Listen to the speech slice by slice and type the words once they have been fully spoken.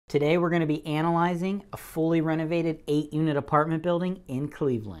Today we're going to be analyzing a fully renovated 8-unit apartment building in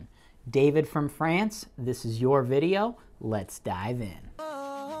Cleveland. David from France, this is your video. Let's dive in.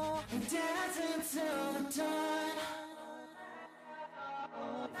 For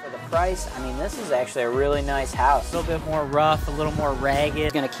the price, I mean, this is actually a really nice house. A little bit more rough, a little more ragged.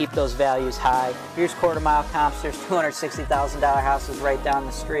 It's going to keep those values high. Here's quarter-mile comps. There's $260,000 houses right down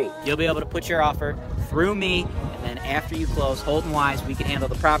the street. You'll be able to put your offer through me, and then after you close, HoltonWise, we can handle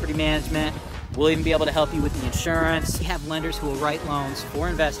the property management. We'll even be able to help you with the insurance. We have lenders who will write loans for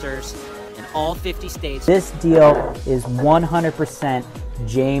investors in all 50 states. This deal is 100%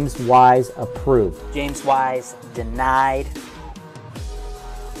 James Wise approved. James Wise denied.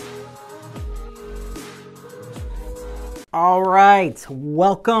 All right,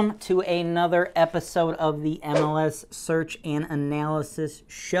 welcome to another episode of the MLS Search and Analysis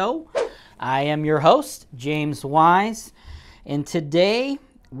Show. I am your host, James Wise, and today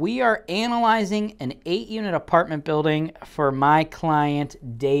we are analyzing an 8-unit apartment building for my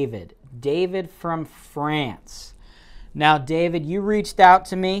client, David. David from France. Now, David, you reached out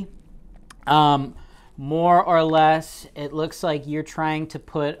to me. More or less, it looks like you're trying to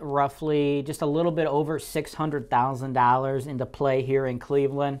put roughly just a little bit over $600,000 into play here in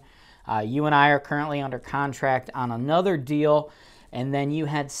Cleveland. You and I are currently under contract on another deal, and then you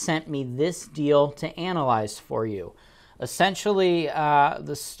had sent me this deal to analyze for you. Essentially,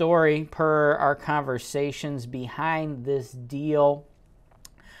 the story per our conversations behind this deal,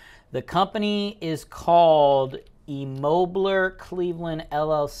 the company is called Immobler Cleveland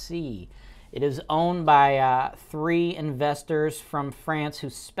LLC. It is owned by 3 investors from France who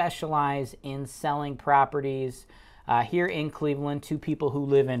specialize in selling properties here in Cleveland to people who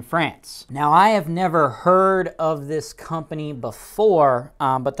live in France. Now, I have never heard of this company before,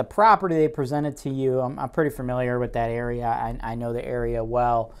 but the property they presented to you, I'm pretty familiar with that area. I know the area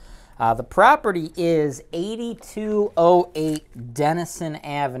well. The property is 8208 Denison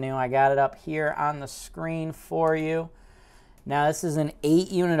Avenue. I got it up here on the screen for you. Now, this is an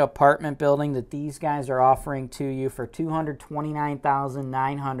 8-unit apartment building that these guys are offering to you for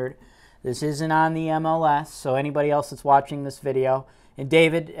 $229,900. This isn't on the MLS, so anybody else that's watching this video. And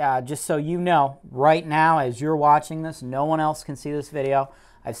David, just so you know, right now as you're watching this, no one else can see this video.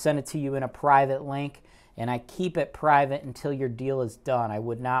 I've sent it to you in a private link, and I keep it private until your deal is done. I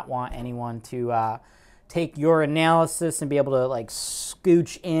would not want anyone to take your analysis and be able to like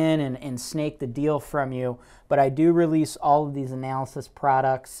scooch in and snake the deal from you. But I do release all of these analysis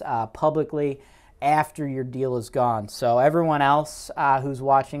products publicly after your deal is gone. So everyone else who's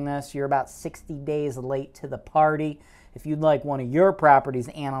watching this, you're about 60 days late to the party. If you'd like one of your properties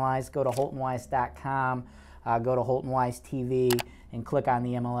analyzed, go to HoltonWise.com, go to HoltonWise TV, and click on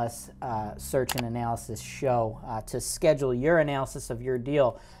the MLS Search and Analysis Show to schedule your analysis of your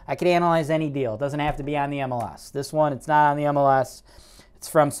deal. I could analyze any deal. It doesn't have to be on the MLS. This one, it's not on the MLS. It's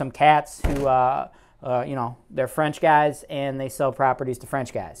from some cats who, you know, they're French guys, and they sell properties to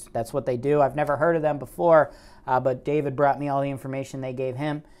French guys. That's what they do. I've never heard of them before, but David brought me all the information they gave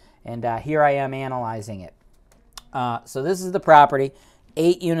him, and here I am analyzing it. So this is the property,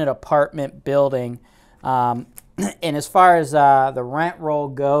 8-unit apartment building. And as far as the rent roll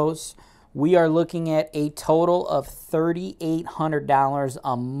goes, we are looking at a total of $3,800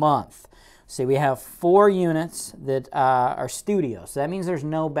 a month. So we have 4 units that are studios. So that means there's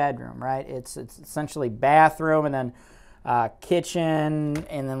no bedroom, right? It's essentially bathroom and then kitchen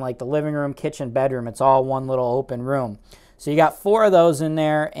and then like the living room, kitchen, bedroom. It's all one little open room. So you got 4 of those in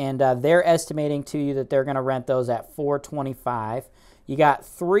there, and they're estimating to you that they're going to rent those at $425. You got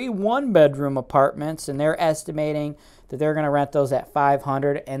 3 one-bedroom apartments, and they're estimating that they're going to rent those at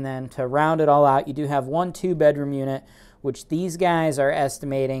 $500. And then to round it all out, you do have 1 2-bedroom unit, which these guys are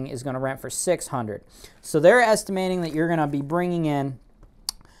estimating is going to rent for $600. So they're estimating that you're going to be bringing in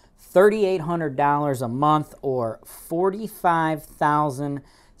 $3,800 a month, or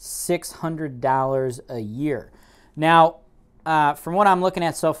 $45,600 a year. Now, from what I'm looking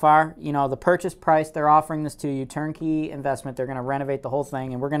at so far, you know, the purchase price, they're offering this to you, turnkey investment. They're going to renovate the whole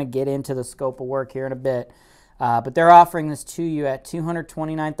thing, and we're going to get into the scope of work here in a bit. But they're offering this to you at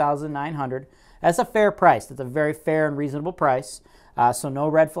 $229,900. That's a fair price. That's a very fair and reasonable price. So no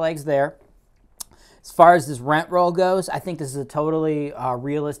red flags there. As far as this rent roll goes, I think this is a totally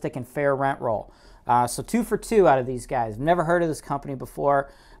realistic and fair rent roll. So 2 for 2 out of these guys. Never heard of this company before,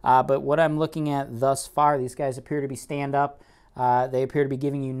 but what I'm looking at thus far, these guys appear to be stand-up. They appear to be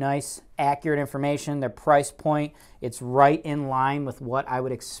giving you nice, accurate information. Their price point, it's right in line with what I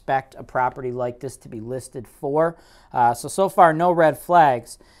would expect a property like this to be listed for. So far, no red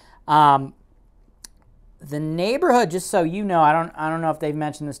flags. The neighborhood, just so you know, I don't know if they've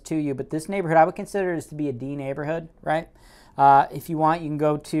mentioned this to you, but this neighborhood I would consider this to be a D neighborhood, right? If you want, you can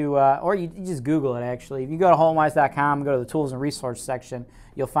go to, or you just Google it actually. If you go to HoltonWise.com, go to the tools and resource section,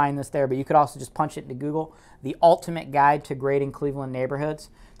 you'll find this there. But you could also just punch it into Google, The Ultimate Guide to Grading Cleveland Neighborhoods.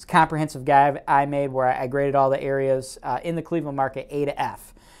 It's a comprehensive guide I made where I graded all the areas in the Cleveland market A to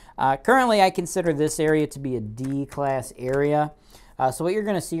F. Currently, I consider this area to be a D-class area. So what you're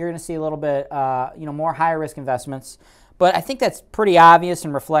going to see a little bit, more higher risk investments. But I think that's pretty obvious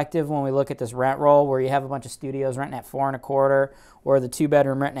and reflective when we look at this rent roll, where you have a bunch of studios renting at 4 1/4, or the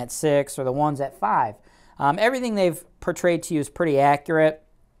 2-bedroom renting at 6, or the ones at 5. Everything they've portrayed to you is pretty accurate.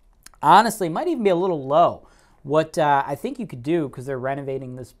 Honestly, it might even be a little low. What I think you could do, because they're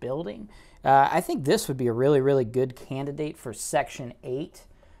renovating this building, I think this would be a really, really good candidate for Section 8.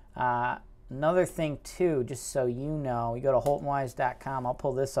 Another thing, too, just so you know, you go to HoltonWise.com. I'll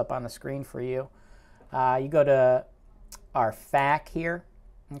pull this up on the screen for you. You go to our FAQ here,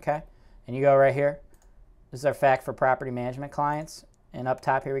 okay? And you go right here. This is our FAQ for property management clients. And up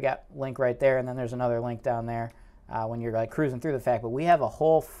top here, we got link right there, and then there's another link down there when you're like cruising through the FAQ. But we have a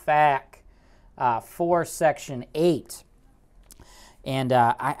whole FAQ for Section 8. And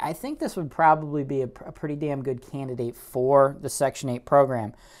I think this would probably be a pretty damn good candidate for the Section 8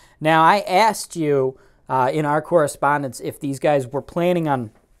 program. Now, I asked you in our correspondence if these guys were planning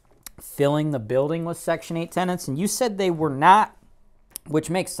on filling the building with Section 8 tenants, and you said they were not,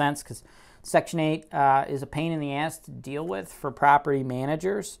 which makes sense because Section 8 is a pain in the ass to deal with for property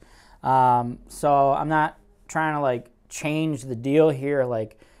managers. So I'm not trying to like change the deal here.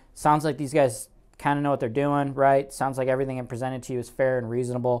 Like, sounds like these guys kind of know what they're doing, right? Sounds like everything I presented to you is fair and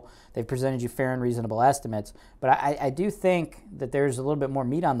reasonable. They've presented you fair and reasonable estimates. But I do think that there's a little bit more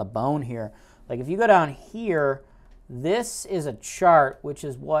meat on the bone here. Like if you go down here, this is a chart, which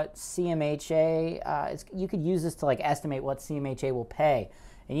is what CMHA, you could use this to like estimate what CMHA will pay.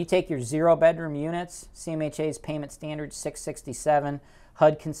 And you take your 0-bedroom units, CMHA's payment standard $667.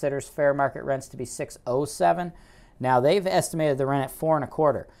 HUD considers fair market rents to be $607. Now they've estimated the rent at 4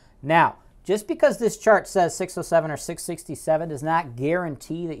 1/4. Now, just because this chart says $607 or $667 does not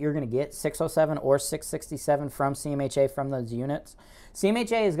guarantee that you're going to get $607 or $667 from CMHA from those units.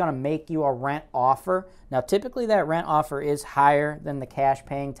 CMHA is going to make you a rent offer. Now, typically that rent offer is higher than the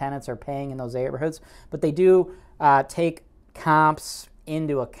cash-paying tenants are paying in those neighborhoods, but they do take comps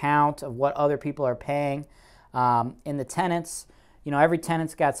into account of what other people are paying. In the tenants, every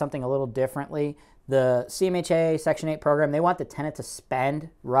tenant's got something a little differently. The CMHA Section 8 program, they want the tenant to spend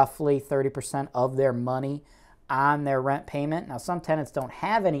roughly 30% of their money on their rent payment. Now, some tenants don't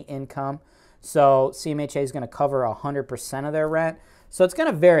have any income, so CMHA is going to cover 100% of their rent. So it's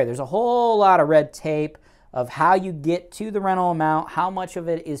going to vary. There's a whole lot of red tape of how you get to the rental amount, how much of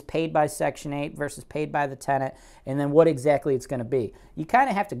it is paid by Section 8 versus paid by the tenant, and then what exactly it's going to be. You kind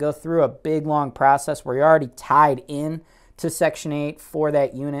of have to go through a big, long process where you're already tied in to Section 8 for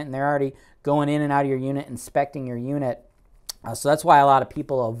that unit, and they're already going in and out of your unit, inspecting your unit. So that's why a lot of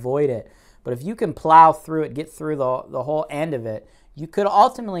people avoid it. But if you can plow through it, get through the whole end of it, you could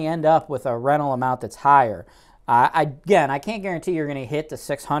ultimately end up with a rental amount that's higher. Again, I can't guarantee you're going to hit the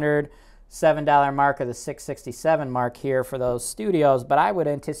 $607 mark or the $667 mark here for those studios, but I would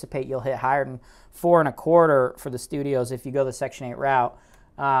anticipate you'll hit higher than 4 1/4 for the studios if you go the Section 8 route.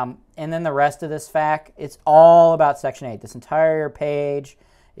 And then the rest of this FAQ, it's all about Section 8. This entire page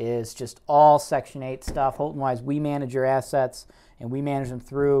is just all Section 8 stuff. HoltonWise, we manage your assets, and we manage them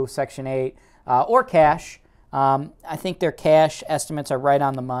through Section 8 or cash. I think their cash estimates are right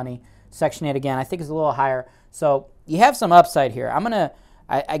on the money. Section 8, again, I think is a little higher. So you have some upside here.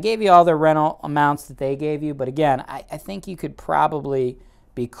 I gave you all the rental amounts that they gave you, but again, I think you could probably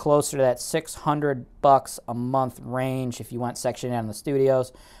be closer to that $600 a month range if you went Section 8 on the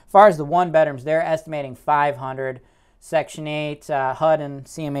studios. As far as the 1-bedrooms, they're estimating $500. Section 8, HUD and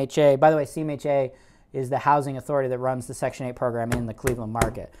CMHA. By the way, CMHA is the housing authority that runs the Section 8 program in the Cleveland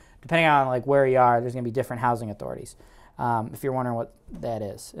market. Depending on like where you are, there's going to be different housing authorities. If you're wondering what that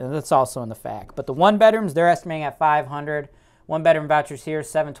is, and that's also in the FAQ. But the 1-bedrooms, they're estimating at $500. 1-bedroom vouchers here,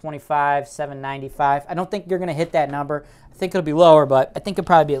 $725, $795. I don't think you're going to hit that number. I think it'll be lower, but I think it'll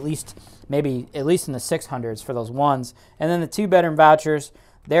probably be at least in the 600s for those ones. And then the 2-bedroom vouchers,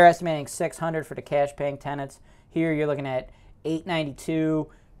 they're estimating $600 for the cash-paying tenants. Here you're looking at $892,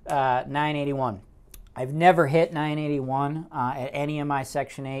 $981. I've never hit $981 at any of my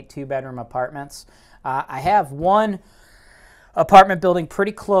Section 8 2-bedroom apartments. I have one apartment building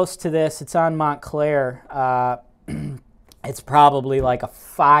pretty close to this. It's on Montclair. It's probably like a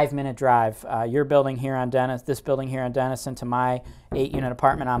 5-minute drive. Your building here on Denison, this building here on Denison to my 8-unit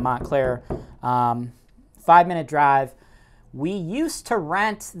apartment on Montclair. 5-minute drive. We used to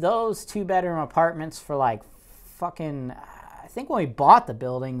rent those 2-bedroom apartments for like fucking, I think when we bought the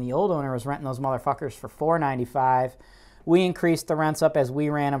building, the old owner was renting those motherfuckers for $495. We increased the rents up as we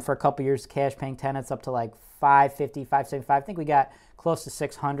ran them for a couple years, cash paying tenants up to like $550, $575. I think we got close to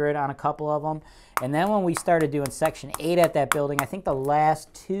 $600 on a couple of them. And then when we started doing Section 8 at that building, I think the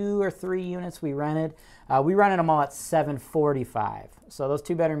last 2 or 3 units we rented them all at $745. So those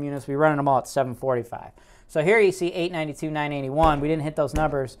 2-bedroom units, we rented them all at $745. So here you see $892, $981. We didn't hit those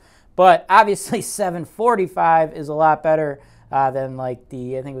numbers, but obviously $745 is a lot better than like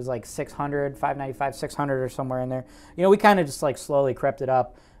the, I think it was like $600, $595, $600 or somewhere in there. You know, we kind of just like slowly crept it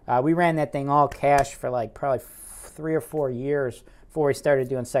up. We ran that thing all cash for like probably 3 or 4 years before we started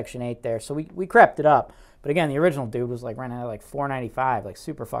doing Section 8 there. So we crept it up. But again, the original dude was like renting at like $495, like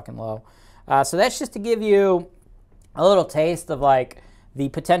super fucking low. So that's just to give you a little taste of like the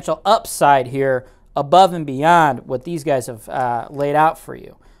potential upside here above and beyond what these guys have laid out for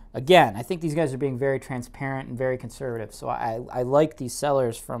you. Again, I think these guys are being very transparent and very conservative. So I like these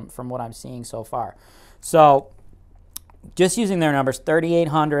sellers from what I'm seeing so far. So just using their numbers,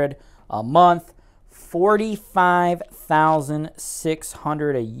 $3,800 a month,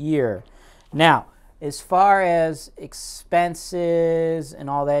 $45,600 a year. Now, as far as expenses and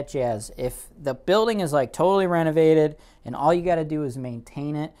all that jazz, if the building is like totally renovated and all you got to do is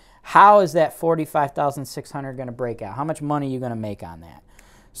maintain it, how is that $45,600 going to break out? How much money are you going to make on that?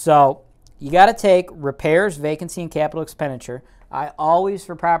 So you got to take repairs, vacancy, and capital expenditure. I always,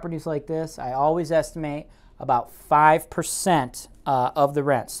 for properties like this, I always estimate about 5% of the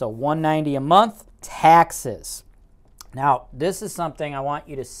rent. So $190 a month. Taxes. Now, this is something I want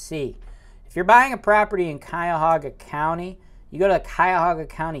you to see. If you're buying a property in Cuyahoga County, you go to the Cuyahoga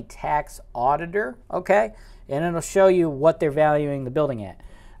County tax auditor, okay, and it'll show you what they're valuing the building at.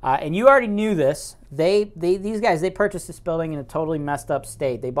 And you already knew this. These guys, they purchased this building in a totally messed up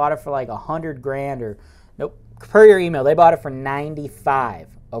state. They bought it for like $100,000 or, nope, per your email, they bought it for $95,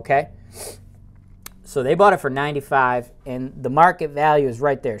 okay? So they bought it for $95, and the market value is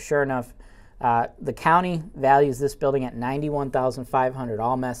right there, sure enough. The county values this building at $91,500,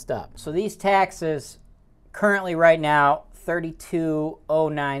 all messed up. So these taxes currently right now,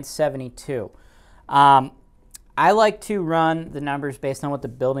 $32,0972. I like to run the numbers based on what the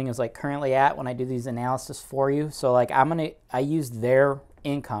building is like currently at when I do these analysis for you. So like I use their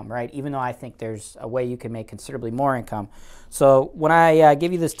income, right? Even though I think there's a way you can make considerably more income. So when I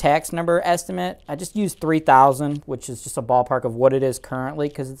give you this tax number estimate, I just use 3,000, which is just a ballpark of what it is currently,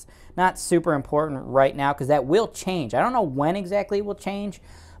 because it's not super important right now, because that will change. I don't know when exactly it will change,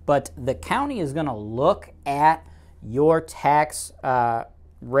 but the county is going to look at your tax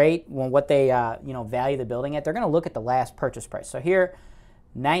rate when what they value the building at. They're going to look at the last purchase price. So here,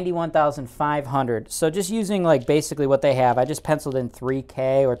 $91,500. So just using like basically what they have, I just penciled in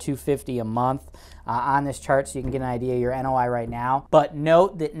 $3K or $250 a month on this chart so you can get an idea of your NOI right now. But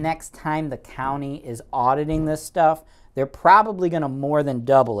note that next time the county is auditing this stuff, they're probably going to more than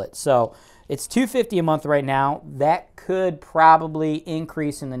double it. So it's $250 a month right now. That could probably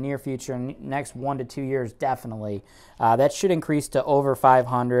increase in the near future, in the next 1 to 2 years, definitely. That should increase to over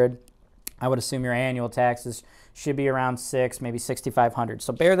 $500. I would assume your annual taxes should be around $600, maybe $6,500.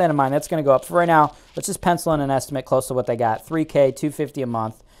 So bear that in mind. That's going to go up. For right now, let's just pencil in an estimate close to what they got. $3K, $250 a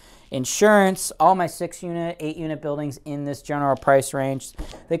month. Insurance, all my 6-unit, 8-unit buildings in this general price range,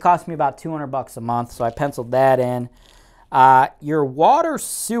 they cost me about $200 a month, so I penciled that in. Your water,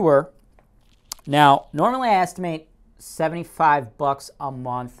 sewer, now, normally I estimate $75 a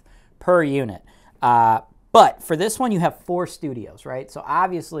month per unit. But for this one, you have 4 studios, right? So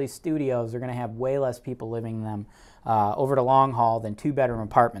obviously studios are going to have way less people living in them over the long haul than 2-bedroom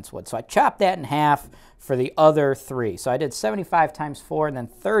apartments would. So I chopped that in half for the other 3. So I did 75 times 4 and then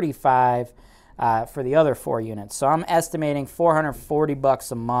 35 for the other 4 units. So I'm estimating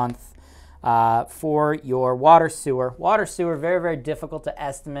 $440 a month for your water, sewer. Water, sewer, very, very difficult to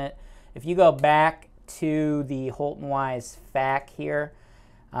estimate. If you go back to the Holton-Wise FAQ here,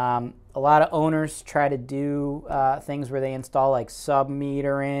 a lot of owners try to do things where they install like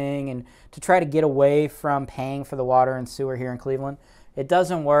sub-metering and to try to get away from paying for the water and sewer here in Cleveland. It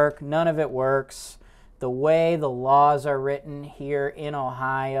doesn't work. None of it works. The way the laws are written here in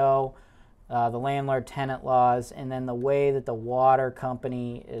Ohio, the landlord-tenant laws, and then the way that the water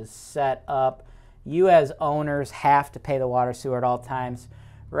company is set up, you as owners have to pay the water sewer at all times.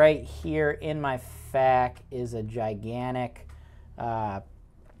 Right here in my FAQ is a gigantic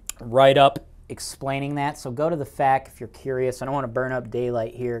write-up explaining that. So go to the FAQ if you're curious. I don't want to burn up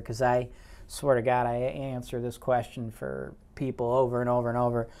daylight here because I swear to God I answer this question for people over and over and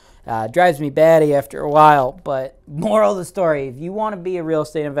over. Drives me batty after a while, but moral of the story, if you want to be a real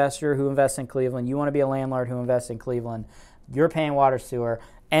estate investor who invests in Cleveland, you want to be a landlord who invests in Cleveland, you're paying water, sewer,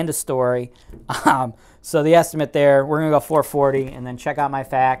 end of story. So the estimate there, we're going to go 440, and then check out my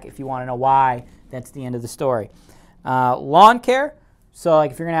FAQ if you want to know why. That's the end of the story. Lawn care. So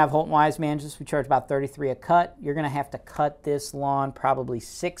like if you're going to have Holton-Wise manage this, we charge about $33 a cut. You're going to have to cut this lawn probably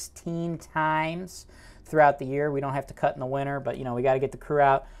 16 times throughout the year. We don't have to cut in the winter, but you know, we got to get the crew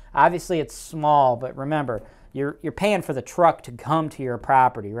out. Obviously it's small, but remember, you're paying for the truck to come to your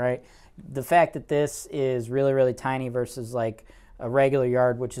property, right? The fact that this is really, really tiny versus like a regular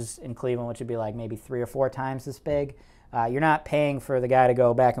yard, which is in Cleveland, which would be like maybe 3 or 4 times this big. You're not paying for the guy to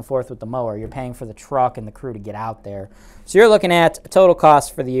go back and forth with the mower. You're paying for the truck and the crew to get out there. So you're looking at a total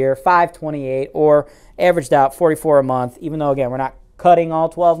cost for the year, $528, or averaged out $44 a month, even though, again, we're not cutting all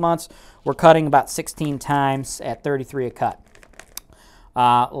 12 months. We're cutting about 16 times at $33 a cut.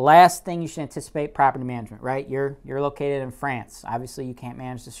 Last thing you should anticipate, property management, right? You're located in France. Obviously, you can't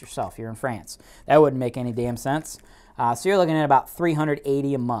manage this yourself. You're in France. That wouldn't make any damn sense. So you're looking at about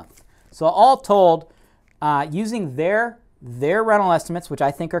 $380 a month. So all told, using their rental estimates, which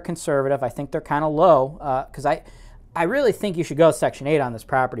I think are conservative, I think they're kind of low, because I really think you should go Section 8 on this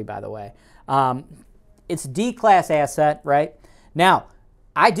property, by the way. It's D-class asset, right? Now,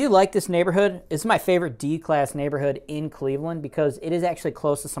 I do like this neighborhood. It's my favorite D-class neighborhood in Cleveland because it is actually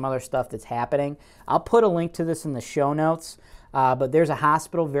close to some other stuff that's happening. I'll put a link to this in the show notes, but there's a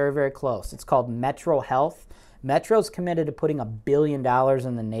hospital very, very close. It's called MetroHealth. Metro's committed to putting $1 billion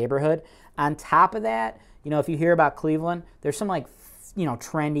in the neighborhood. On top of that, you know, if you hear about Cleveland, there's some like, you know,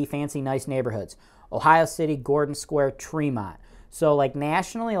 trendy, fancy, nice neighborhoods. Ohio City, Gordon Square, Tremont. So like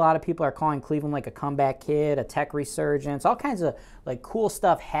nationally, a lot of people are calling Cleveland like a comeback kid, a tech resurgence, all kinds of like cool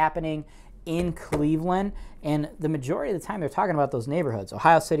stuff happening in Cleveland. And the majority of the time they're talking about those neighborhoods,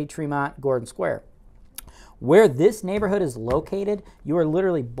 Ohio City, Tremont, Gordon Square. Where this neighborhood is located, you are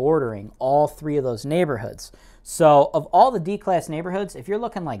literally bordering all 3 of those neighborhoods. So of all the D-class neighborhoods, if you're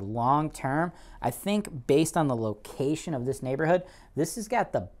looking like long-term, I think based on the location of this neighborhood, this has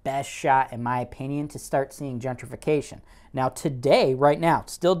got the best shot, in my opinion, to start seeing gentrification. Now today, right now,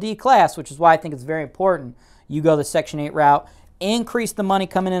 still D-class, which is why I think it's very important you go the Section 8 route, increase the money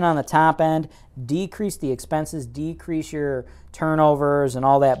coming in on the top end, decrease the expenses, decrease your turnovers and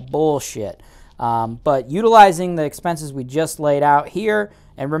all that bullshit. But utilizing the expenses we just laid out here,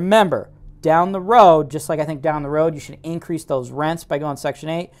 and remember, down the road, just like I think down the road, you should increase those rents by going Section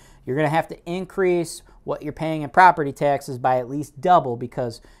 8. You're going to have to increase what you're paying in property taxes by at least double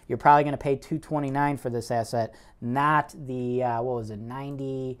because you're probably going to pay $229 for this asset, not the, what was it,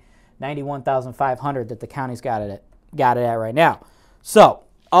 $91,500 that the county's got it at right now. So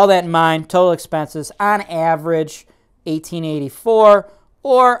all that in mind, total expenses on average, $1,884,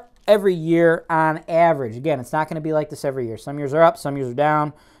 or every year on average. Again, it's not going to be like this every year. Some years are up, some years are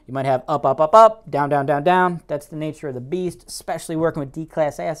down. You might have up, up, up, up, down, down, down, down. That's the nature of the beast, especially working with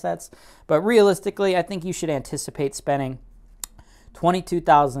D-class assets. But realistically, I think you should anticipate spending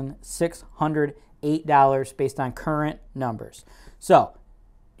 $22,608 based on current numbers. So,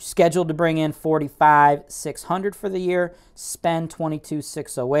 scheduled to bring in $45,600 for the year, spend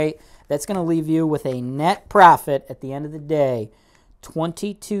 $22,608. That's going to leave you with a net profit at the end of the day,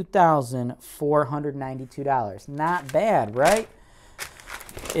 $22,492. Not bad, right?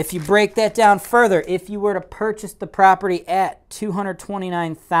 If you break that down further, if you were to purchase the property at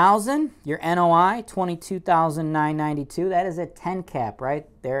 $229,000, your NOI $22,992. That is a 10 cap, right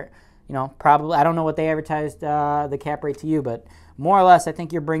there. You know, probably I don't know what they advertised the cap rate to you, but more or less, I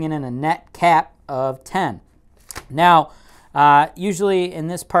think you're bringing in a net cap of 10. Now, usually in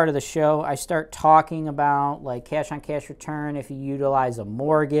this part of the show, I start talking about like cash on cash return if you utilize a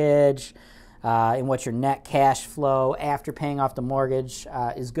mortgage. And what your net cash flow after paying off the mortgage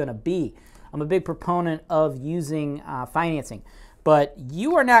is going to be. I'm a big proponent of using financing, but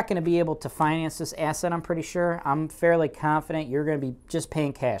you are not going to be able to finance this asset, I'm pretty sure. I'm fairly confident you're going to be just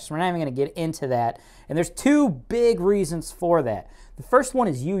paying cash. So we're not even going to get into that. And there's 2 big reasons for that. The first one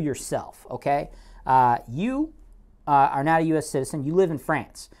is you yourself, okay? You are not a U.S. citizen. You live in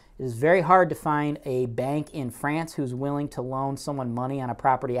France. It is very hard to find a bank in France who's willing to loan someone money on a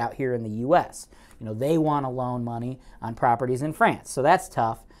property out here in the U.S. You know, they want to loan money on properties in France, so that's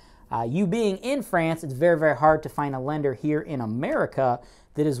tough. You being in France, it's very, very hard to find a lender here in America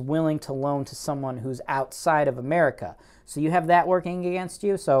that is willing to loan to someone who's outside of America. So you have that working against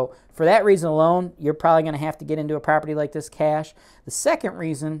you. So for that reason alone, you're probably going to have to get into a property like this cash. The second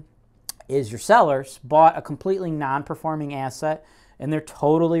reason is your sellers bought a completely non-performing asset and they're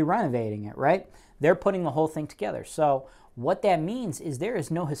totally renovating it, right? They're putting the whole thing together. So What that means is there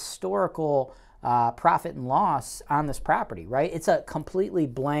is no historical profit and loss on this property, right? It's a completely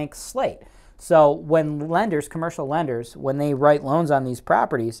blank slate. So when lenders, commercial lenders, when they write loans on these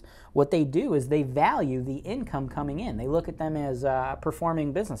properties, what they do is they value the income coming in. They look at them as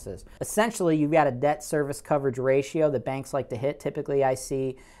performing businesses. Essentially, you've got a debt service coverage ratio that banks like to hit. Typically, I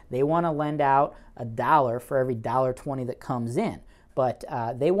see they want to lend out $1 for every $1.20 that comes in. But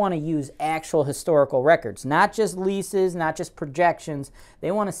they want to use actual historical records, not just leases, not just projections. They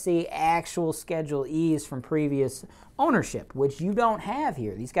want to see actual Schedule E's from previous ownership, which you don't have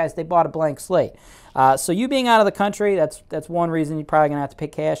here. These guys, they bought a blank slate. So you being out of the country, that's one reason you're probably going to have to pay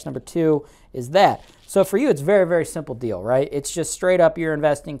cash. Number two is that. So for you, it's a very, very simple deal, right? It's just straight up you're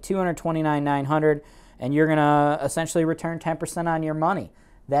investing $229,900, and you're going to essentially return 10% on your money.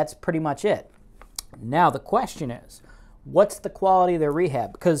 That's pretty much it. Now the question is, what's the quality of their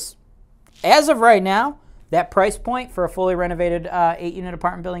rehab? Because as of right now, that price point for a fully renovated 8-unit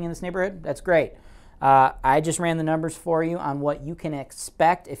apartment building in this neighborhood, that's great. I just ran the numbers for you on what you can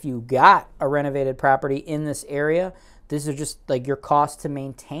expect if you got a renovated property in this area. This is just like your cost to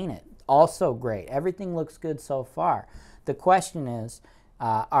maintain it. Also great. Everything looks good so far. The question is,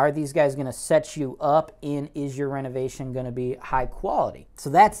 are these guys going to set you up, and is your renovation going to be high quality?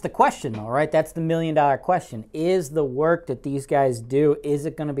 So that's the question though, right? That's the million-dollar question. Is the work that these guys do, is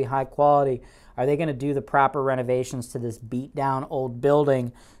it going to be high quality? Are they going to do the proper renovations to this beat-down old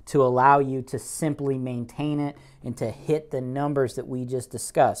building to allow you to simply maintain it and to hit the numbers that we just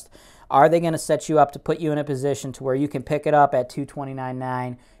discussed? Are they going to set you up to put you in a position to where you can pick it up at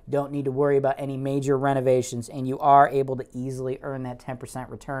 $229,900, don't need to worry about any major renovations, and you are able to easily earn that 10%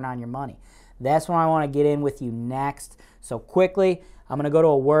 return on your money? That's what I want to get in with you next. So quickly, I'm going to go to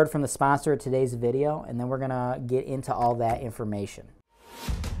a word from the sponsor of today's video, and then we're going to get into all that information.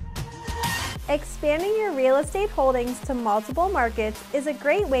 Expanding your real estate holdings to multiple markets is a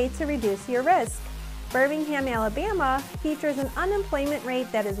great way to reduce your risk. Birmingham, Alabama features an unemployment rate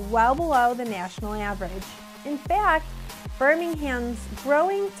that is well below the national average. In fact, Birmingham's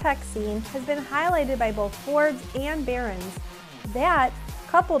growing tech scene has been highlighted by both Forbes and Barron's. That,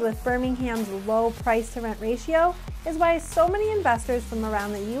 coupled with Birmingham's low price-to-rent ratio, is why so many investors from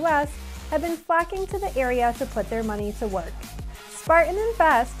around the U.S. have been flocking to the area to put their money to work. Spartan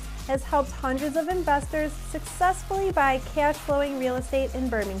Invest has helped hundreds of investors successfully buy cash-flowing real estate in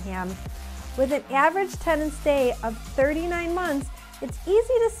Birmingham. With an average tenant stay of 39 months, it's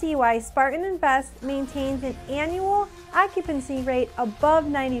easy to see why Spartan Invest maintains an annual occupancy rate above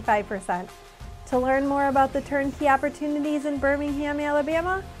 95%. To learn more about the turnkey opportunities in Birmingham,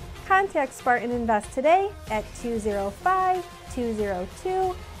 Alabama, contact Spartan Invest today at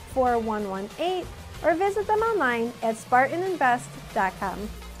 205-202-4118 or visit them online at spartaninvest.com.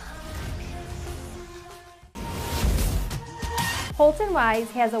 HoltonWise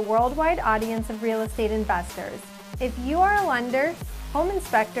has a worldwide audience of real estate investors. If you are a lender, home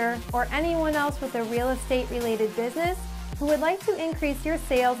inspector, or anyone else with a real estate related business who would like to increase your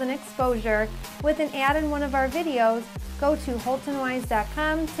sales and exposure with an ad in one of our videos, go to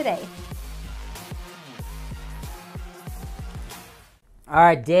HoltonWise.com today. All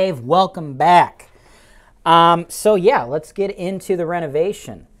right, Dave, welcome back. So yeah, let's get into the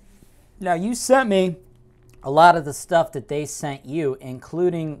renovation. Now, you sent me a lot of the stuff that they sent you,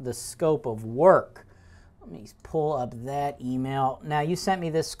 including the scope of work. Let me pull up that email. Now, you sent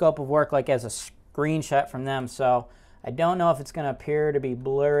me this scope of work like as a screenshot from them, so I don't know if it's going to appear to be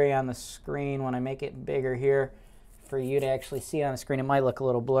blurry on the screen when I make it bigger here for you to actually see it on the screen. It might look a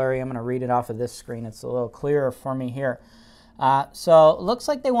little blurry. I'm going to read it off of this screen. It's a little clearer for me here. So it looks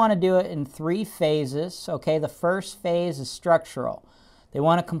like they want to do it in 3 phases. Okay, the first phase is structural. They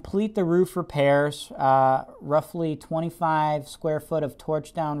want to complete the roof repairs, roughly 25 square foot of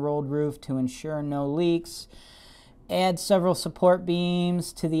torch down rolled roof to ensure no leaks. Add several support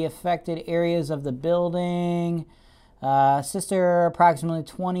beams to the affected areas of the building. Sister approximately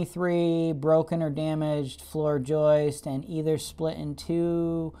 23 broken or damaged floor joist and either split in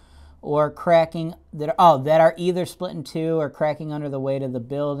 2 or cracking that are either split in 2 or cracking under the weight of the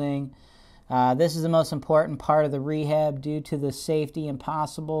building. This is the most important part of the rehab due to the safety and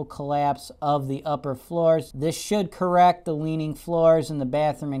possible collapse of the upper floors. This should correct the leaning floors in the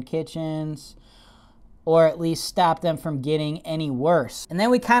bathroom and kitchens, or at least stop them from getting any worse. And then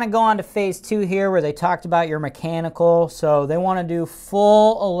we kind of go on to phase 2 here where they talked about your mechanical. So they want to do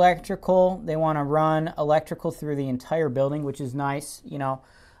full electrical. They want to run electrical through the entire building, which is nice, you know.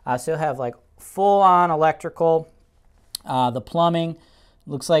 So you'll have like full on electrical, the plumbing,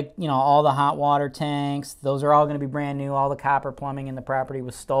 Looks like, you know, all the hot water tanks, those are all going to be brand new. All the copper plumbing in the property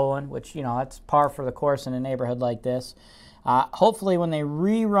was stolen, which, you know, that's par for the course in a neighborhood like this. Hopefully when they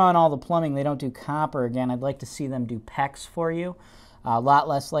rerun all the plumbing, they don't do copper again. I'd like to see them do PEX for you. A lot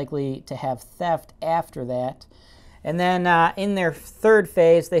less likely to have theft after that. And then in their third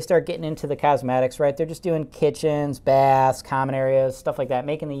phase, they start getting into the cosmetics, right? They're just doing kitchens, baths, common areas, stuff like that,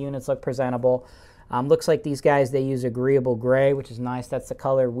 making the units look presentable. Looks like these guys, they use agreeable gray, which is nice. That's the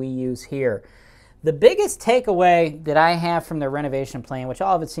color we use here. The biggest takeaway that I have from their renovation plan, which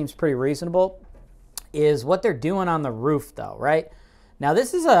all of it seems pretty reasonable, is what they're doing on the roof, though, right? Now,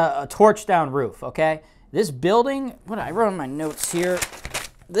 this is a torch-down roof, okay? This building, what I wrote in my notes here,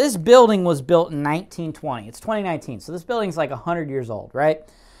 this building was built in 1920. It's 2019, so this building's like 100 years old, right?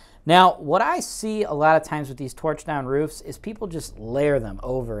 Now, what I see a lot of times with these torch-down roofs is people just layer them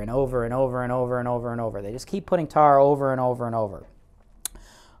over and over and over and over and over and over. They just keep putting tar over and over and over.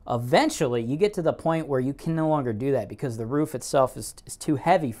 Eventually, you get to the point where you can no longer do that because the roof itself is too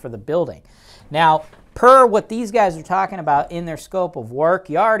heavy for the building. Now, per what these guys are talking about in their scope of work,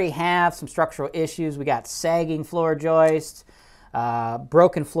 you already have some structural issues. We got sagging floor joists,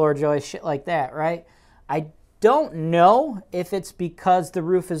 broken floor joists, shit like that, right? I don't know if it's because the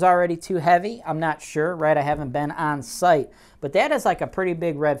roof is already too heavy. I'm not sure, right? I haven't been on site. But that is like a pretty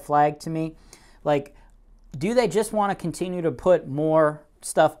big red flag to me. Like, do they just want to continue to put more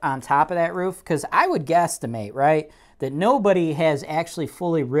stuff on top of that roof? Because I would guesstimate, right, that nobody has actually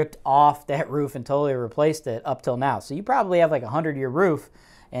fully ripped off that roof and totally replaced it up till now. So you probably have like a 100-year roof.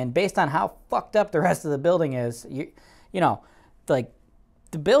 And based on how fucked up the rest of the building is, you know, like,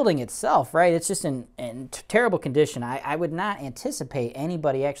 the building itself, right, it's just in terrible condition. I would not anticipate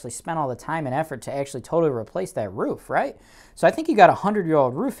anybody actually spent all the time and effort to actually totally replace that roof, right? So I think you got a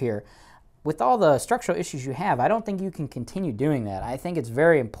 100-year-old roof here. With all the structural issues you have, I don't think you can continue doing that. I think it's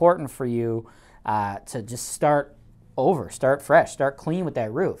very important for you to just start over, start fresh, start clean with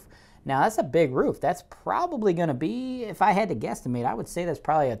that roof. Now, that's a big roof. That's probably going to be, if I had to guesstimate, I would say that's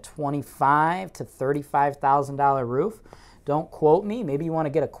probably a $25,000 to $35,000 roof. Don't quote me. Maybe you want to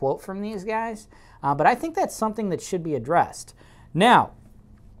get a quote from these guys. But I think that's something that should be addressed. Now,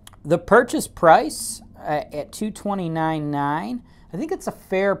 the purchase price at $229,900, I think it's a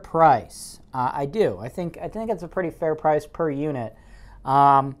fair price. I do. I think it's a pretty fair price per unit.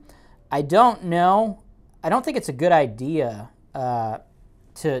 I don't know. I don't think it's a good idea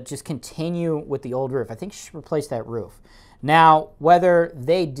to just continue with the old roof. I think you should replace that roof. Now, whether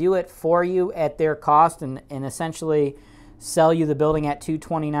they do it for you at their cost and essentially sell you the building at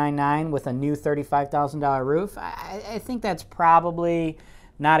 $229,900 with a new $35,000 roof, I think that's probably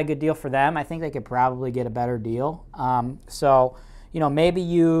not a good deal for them. I think they could probably get a better deal. So, you know, maybe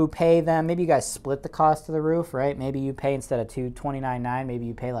you pay them, maybe you guys split the cost of the roof, right? Maybe you pay, instead of $229,900, maybe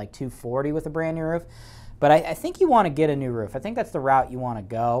you pay like $240,000 with a brand new roof. But I think you want to get a new roof. I think that's the route you want to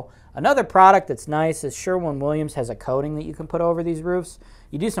go. Another product that's nice is Sherwin-Williams has a coating that you can put over these roofs.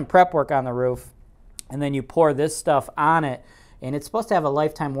 You do some prep work on the roof, and then you pour this stuff on it, and it's supposed to have a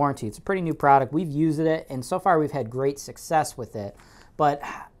lifetime warranty. It's a pretty new product. We've used it, and so far we've had great success with it. But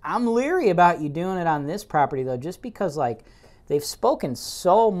I'm leery about you doing it on this property, though, just because, like, they've spoken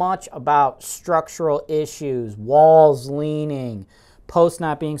so much about structural issues, walls leaning, posts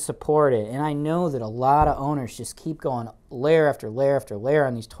not being supported, and I know that a lot of owners just keep going layer after layer after layer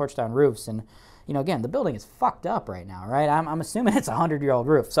on these torch-down roofs, and, you know, again, the building is fucked up right now, right? I'm assuming it's a 100-year-old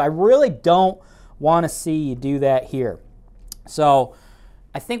roof, so I really don't want to see you do that here. So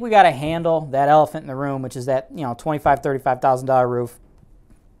I think we got to handle that elephant in the room, which is that, you know, $25,000, $35,000 roof.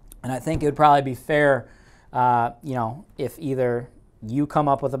 And I think it would probably be fair, you know, if either you come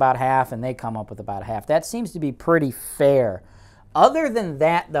up with about half and they come up with about half. That seems to be pretty fair. Other than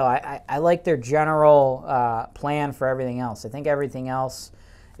that, though, I like their general plan for everything else. I think everything else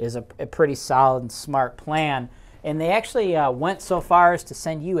is a pretty solid and smart plan. And they actually went so far as to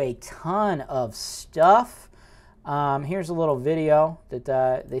send you a ton of stuff. Here's a little video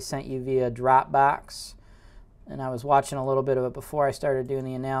that they sent you via Dropbox. And I was watching a little bit of it before I started doing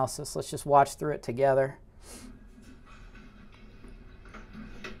the analysis. Let's just watch through it together.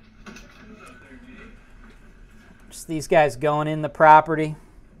 Just these guys going in the property,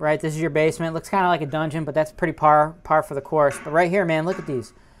 right? This is your basement. It looks kind of like a dungeon, but that's pretty par for the course. But right here, man, look at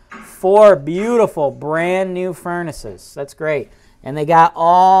these. 4 beautiful brand new furnaces. That's great. And they got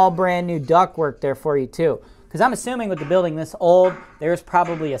all brand new ductwork there for you too. Because I'm assuming with the building this old, there's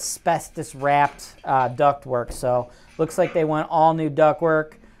probably asbestos wrapped ductwork. So looks like they went all new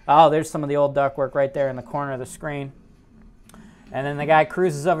ductwork. Oh, there's some of the old ductwork right there in the corner of the screen. And then the guy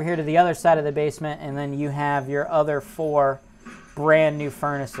cruises over here to the other side of the basement, and then you have your other 4 brand new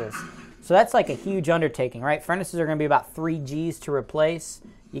furnaces. So that's like a huge undertaking, right? Furnaces are going to be about 3 G's to replace.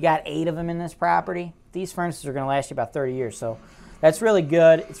 You got 8 of them in this property. These furnaces are going to last you about 30 years. So that's really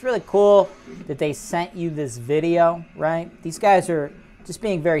good. It's really cool that they sent you this video, right? These guys are just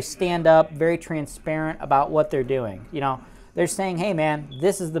being very stand-up, very transparent about what they're doing. You know, they're saying, hey, man,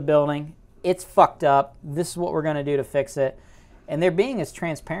 this is the building. It's fucked up. This is what we're going to do to fix it. And they're being as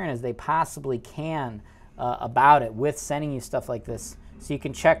transparent as they possibly can about it with sending you stuff like this. So you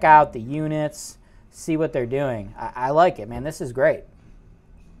can check out the units, see what they're doing. I like it, man. This is great.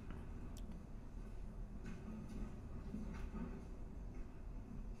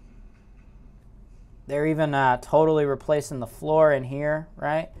 They're even totally replacing the floor in here,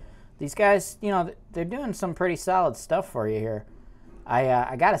 right? These guys, you know, they're doing some pretty solid stuff for you here.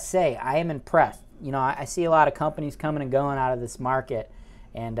 I gotta say, I am impressed. You know, I see a lot of companies coming and going out of this market.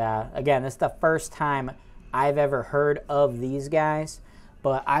 And again, this is the first time I've ever heard of these guys.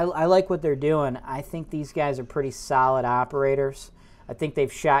 But I like what they're doing. I think these guys are pretty solid operators. I think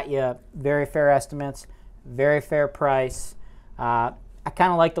they've shot you very fair estimates, very fair price. I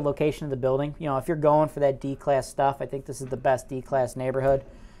kind of like the location of the building. You know, if you're going for that D-class stuff, I think this is the best D-class neighborhood.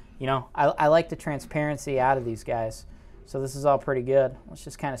 You know, I like the transparency out of these guys. So this is all pretty good. Let's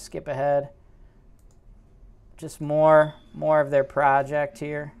just kind of skip ahead. Just more of their project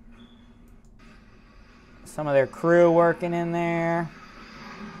here. Some of their crew working in there.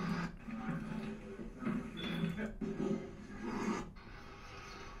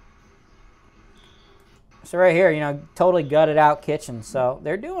 So right here, you know, totally gutted out kitchen. So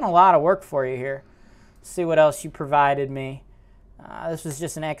they're doing a lot of work for you here. Let's see what else you provided me. This was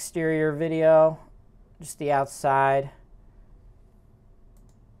just an exterior video, just the outside.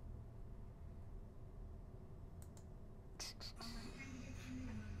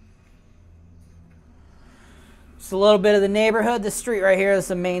 Just a little bit of the neighborhood. This street right here is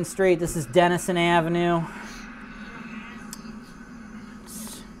the main street. This is Denison Avenue.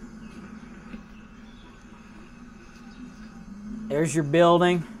 There's your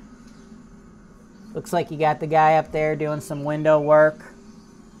building. Looks like you got the guy up there doing some window work.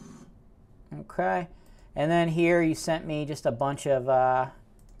 Okay. And then here you sent me just a bunch of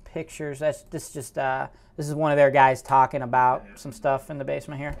pictures. This is one of their guys talking about some stuff in the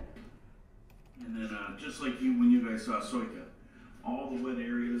basement here. And then just like when you guys saw Soika, all the wet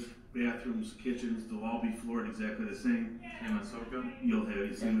areas, bathrooms, kitchens, they'll all be floored exactly the same. Same as Soika? You'll have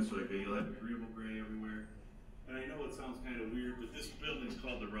the same as Soika. You'll have agreeable gray everywhere. And I know it sounds kind of weird, but this building's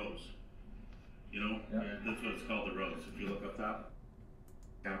called the Rose. You know, that's what it's called, the Rose. If you look up top.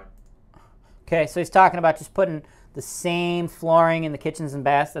 Yeah. Okay, so he's talking about just putting the same flooring in the kitchens and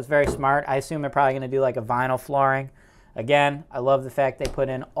baths. That's very smart. I assume they're probably going to do like a vinyl flooring. Again, I love the fact they put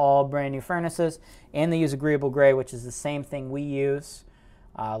in all brand new furnaces, and they use agreeable gray, which is the same thing we use.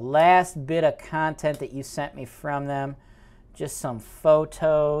 Last bit of content that you sent me from them. Just some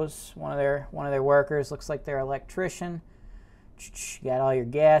photos. One of their workers looks like their electrician. You got all your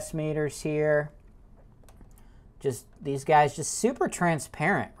gas meters here. Just these guys, just super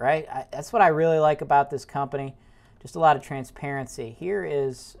transparent, right? That's what I really like about this company. Just a lot of transparency. Here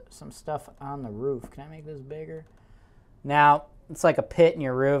is some stuff on the roof. Can I make this bigger? Now it's like a pit in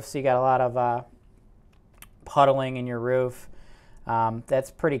your roof, so you got a lot of puddling in your roof.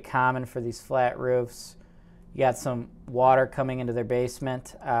 That's pretty common for these flat roofs. You got some water coming into their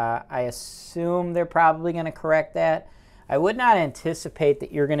basement. I assume they're probably going to correct that. I would not anticipate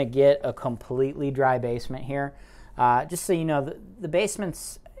that you're going to get a completely dry basement here. Just so you know, the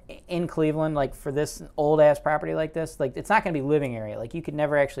basements in Cleveland, like for this old-ass property like this, like it's not going to be living area. Like you could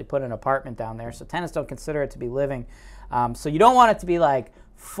never actually put an apartment down there, so tenants don't consider it to be living. So you don't want it to be like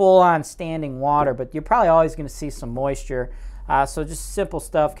full-on standing water, but you're probably always going to see some moisture. So just simple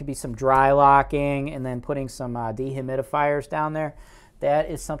stuff could be some dry locking and then putting some dehumidifiers down there. That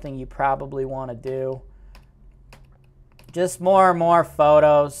is something you probably want to do. Just more and more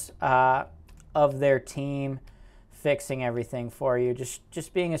photos of their team fixing everything for you.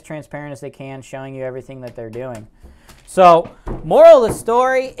 Just being as transparent as they can, showing you everything that they're doing. So, moral of the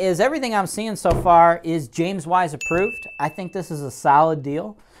story is everything I'm seeing so far is James Wise approved. I think this is a solid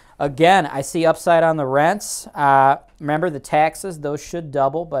deal. Again, I see upside on the rents. Remember the taxes, those should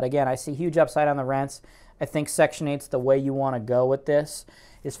double. But again, I see huge upside on the rents. I think Section 8's the way you want to go with this.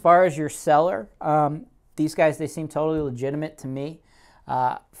 As far as your seller, these guys, they seem totally legitimate to me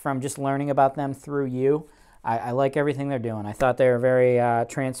from just learning about them through you. I like everything they're doing. I thought they were very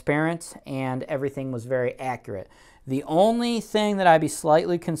transparent and everything was very accurate. The only thing that I'd be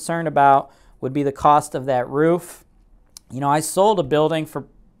slightly concerned about would be the cost of that roof. You know, I sold a building for,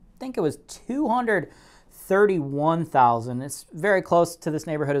 I think it was $230,000 $31,000. It's very close to this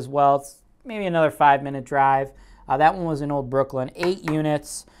neighborhood as well. It's maybe another 5-minute drive. That one was in Old Brooklyn, 8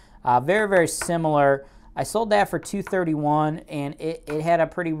 units, very, very similar. I sold that for $231, and it had a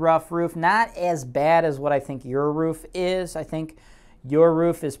pretty rough roof. Not as bad as what I think your roof is. I think your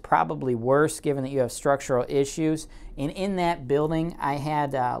roof is probably worse given that you have structural issues. And in that building, I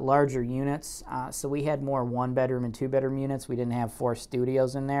had larger units. So we had more 1-bedroom and 2-bedroom units. We didn't have 4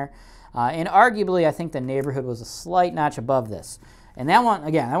 studios in there. And arguably, I think the neighborhood was a slight notch above this. And that one,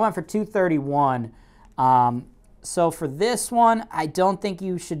 again, I went for $231. So for this one, I don't think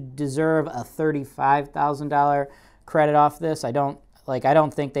you should deserve a $35,000 credit off this. I don't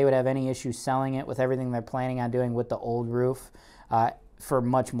think they would have any issue selling it with everything they're planning on doing with the old roof for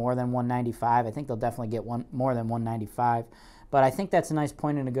much more than $195. I think they'll definitely get more than $195. But I think that's a nice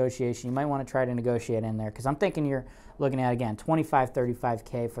point of negotiation. You might want to try to negotiate in there because I'm thinking you're looking at, again, $25,000,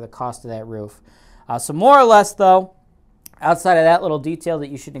 $35,000 for the cost of that roof. So more or less, though, outside of that little detail that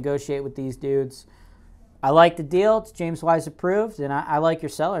you should negotiate with these dudes, I like the deal. It's JamesWise approved, and I like your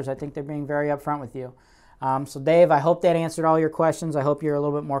sellers. I think they're being very upfront with you. So Dave, I hope that answered all your questions. I hope you're a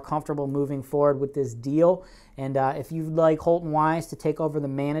little bit more comfortable moving forward with this deal. And if you'd like HoltonWise to take over the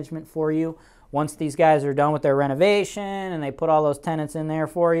management for you, once these guys are done with their renovation and they put all those tenants in there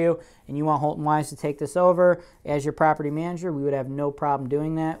for you, and you want HoltonWise to take this over as your property manager, we would have no problem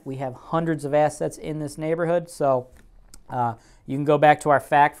doing that. We have hundreds of assets in this neighborhood, so you can go back to our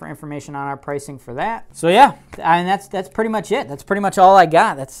FAQ for information on our pricing for that. So yeah, and that's pretty much it. That's pretty much all I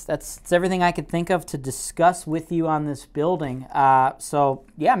got. That's everything I could think of to discuss with you on this building. So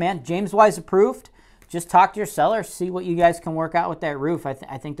yeah, man, JamesWise approved. Just talk to your seller, see what you guys can work out with that roof. I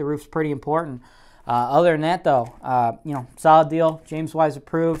think the roof's pretty important. Other than that, though, solid deal. JamesWise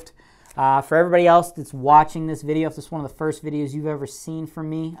approved. For everybody else that's watching this video, if this is one of the first videos you've ever seen from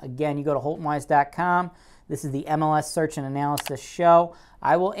me, again, you go to HoltonWise.com. This is the MLS Search and Analysis Show.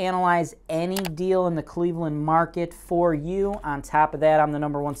 I will analyze any deal in the Cleveland market for you. On top of that, I'm the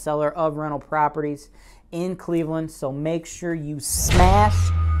 #1 seller of rental properties in Cleveland. So make sure you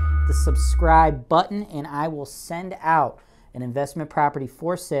smash the subscribe button, and I will send out an investment property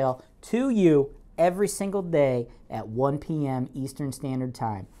for sale to you every single day at 1 p.m. Eastern Standard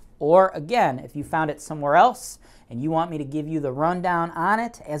Time. Or again, if you found it somewhere else and you want me to give you the rundown on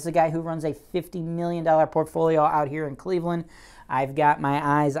it, as a guy who runs a $50 million portfolio out here in Cleveland, I've got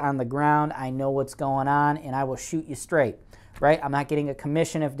my eyes on the ground. I know what's going on, and I will shoot you straight, right? I'm not getting a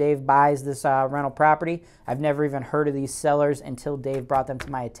commission if Dave buys this rental property. I've never even heard of these sellers until Dave brought them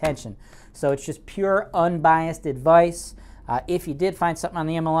to my attention. So it's just pure, unbiased advice. If you did find something on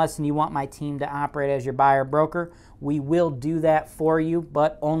the MLS and you want my team to operate as your buyer broker, we will do that for you,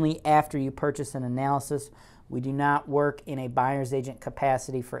 but only after you purchase an analysis. We do not work in a buyer's agent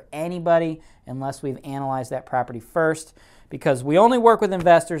capacity for anybody unless we've analyzed that property first, because we only work with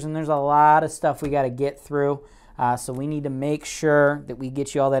investors and there's a lot of stuff we got to get through. So we need to make sure that we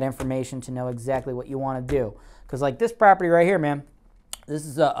get you all that information to know exactly what you want to do. Because like this property right here, man, this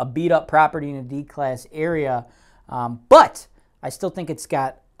is a beat up property in a D-class area, but I still think it's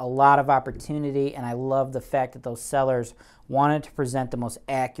got a lot of opportunity, and I love the fact that those sellers wanted to present the most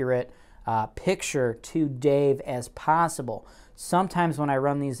accurate picture to Dave as possible. Sometimes when I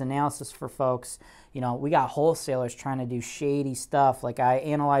run these analysis for folks, we got wholesalers trying to do shady stuff. Like I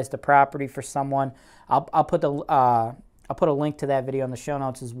analyzed the property for someone. I'll put a link to that video in the show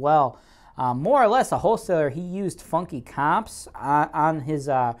notes as well. More or less, a wholesaler, he used funky comps on his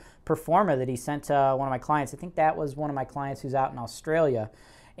performer that he sent to one of my clients. I think that was one of my clients who's out in Australia.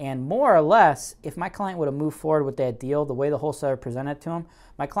 And more or less, if my client would have moved forward with that deal, the way the wholesaler presented it to him,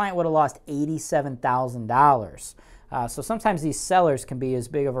 my client would have lost $87,000. So sometimes these sellers can be as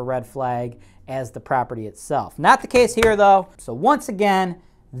big of a red flag as the property itself. Not the case here, though. So once again,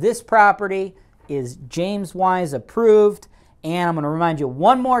 this property is JamesWise approved. And I'm going to remind you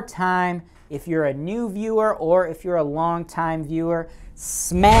one more time, if you're a new viewer or if you're a long-time viewer,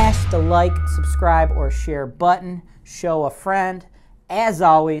 smash the like, subscribe, or share button. Show a friend. As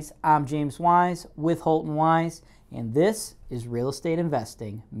always, I'm JamesWise with HoltonWise, and this is Real Estate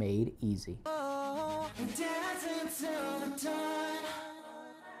Investing Made Easy. For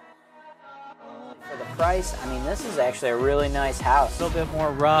the price, I mean, this is actually a really nice house. A little bit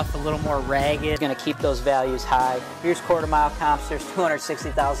more rough, a little more ragged. It's going to keep those values high. Here's quarter-mile comps. There's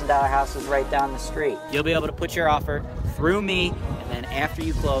 $260,000 houses right down the street. You'll be able to put your offer through me, and then after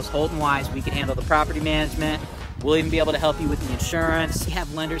you close, HoltonWise, we can handle the property management. We'll even be able to help you with the insurance. We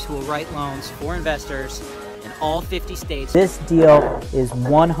have lenders who will write loans for investors in all 50 states. This deal is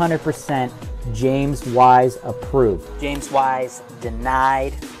 100% JamesWise approved. JamesWise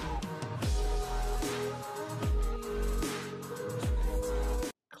denied.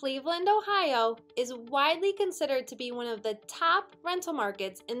 Cleveland, Ohio is widely considered to be one of the top rental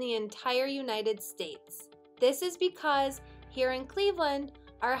markets in the entire United States. This is because here in Cleveland,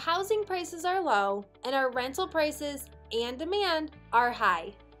 our housing prices are low and our rental prices and demand are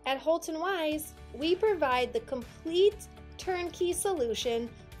high. At HoltonWise, we provide the complete turnkey solution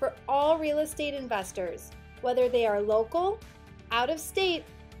for all real estate investors, whether they are local, out of state,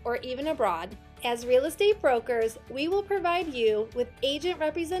 or even abroad. As real estate brokers, we will provide you with agent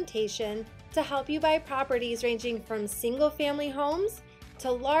representation to help you buy properties ranging from single-family homes to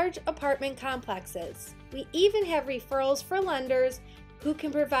large apartment complexes. We even have referrals for lenders who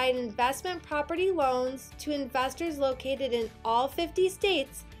can provide investment property loans to investors located in all 50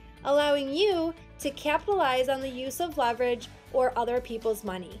 states, allowing you to capitalize on the use of leverage or other people's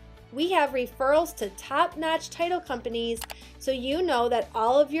money. We have referrals to top-notch title companies so you know that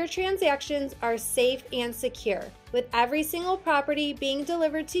all of your transactions are safe and secure, with every single property being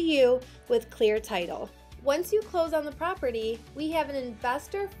delivered to you with clear title. Once you close on the property, we have an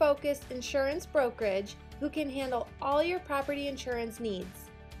investor-focused insurance brokerage who can handle all your property insurance needs.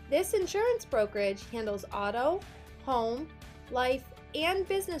 This insurance brokerage handles auto, home, life, and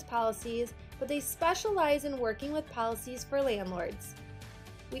business policies, but they specialize in working with policies for landlords.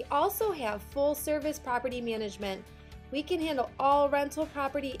 We also have full-service property management. We can handle all rental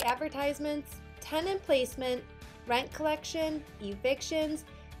property advertisements, tenant placement, rent collection, evictions,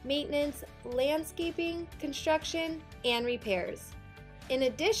 maintenance, landscaping, construction, and repairs. In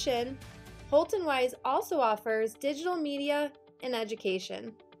addition, HoltonWise also offers digital media and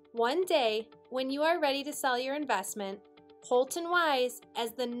education. One day, when you are ready to sell your investment, HoltonWise,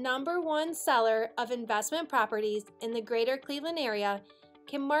 as the #1 seller of investment properties in the greater Cleveland area,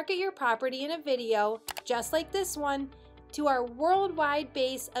 can market your property in a video just like this one to our worldwide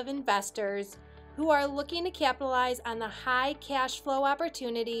base of investors who are looking to capitalize on the high cash flow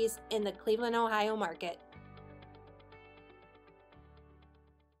opportunities in the Cleveland, Ohio market.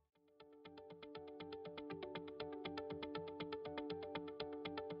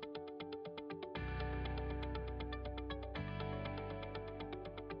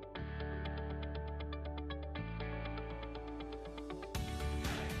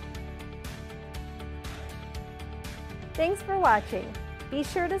 Thanks for watching. Be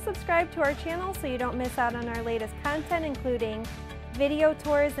sure to subscribe to our channel so you don't miss out on our latest content, including video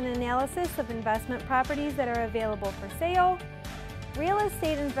tours and analysis of investment properties that are available for sale, real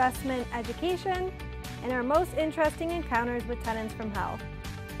estate investment education, and our most interesting encounters with tenants from hell.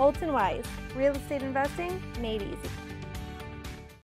 HoltonWise, real estate investing made easy.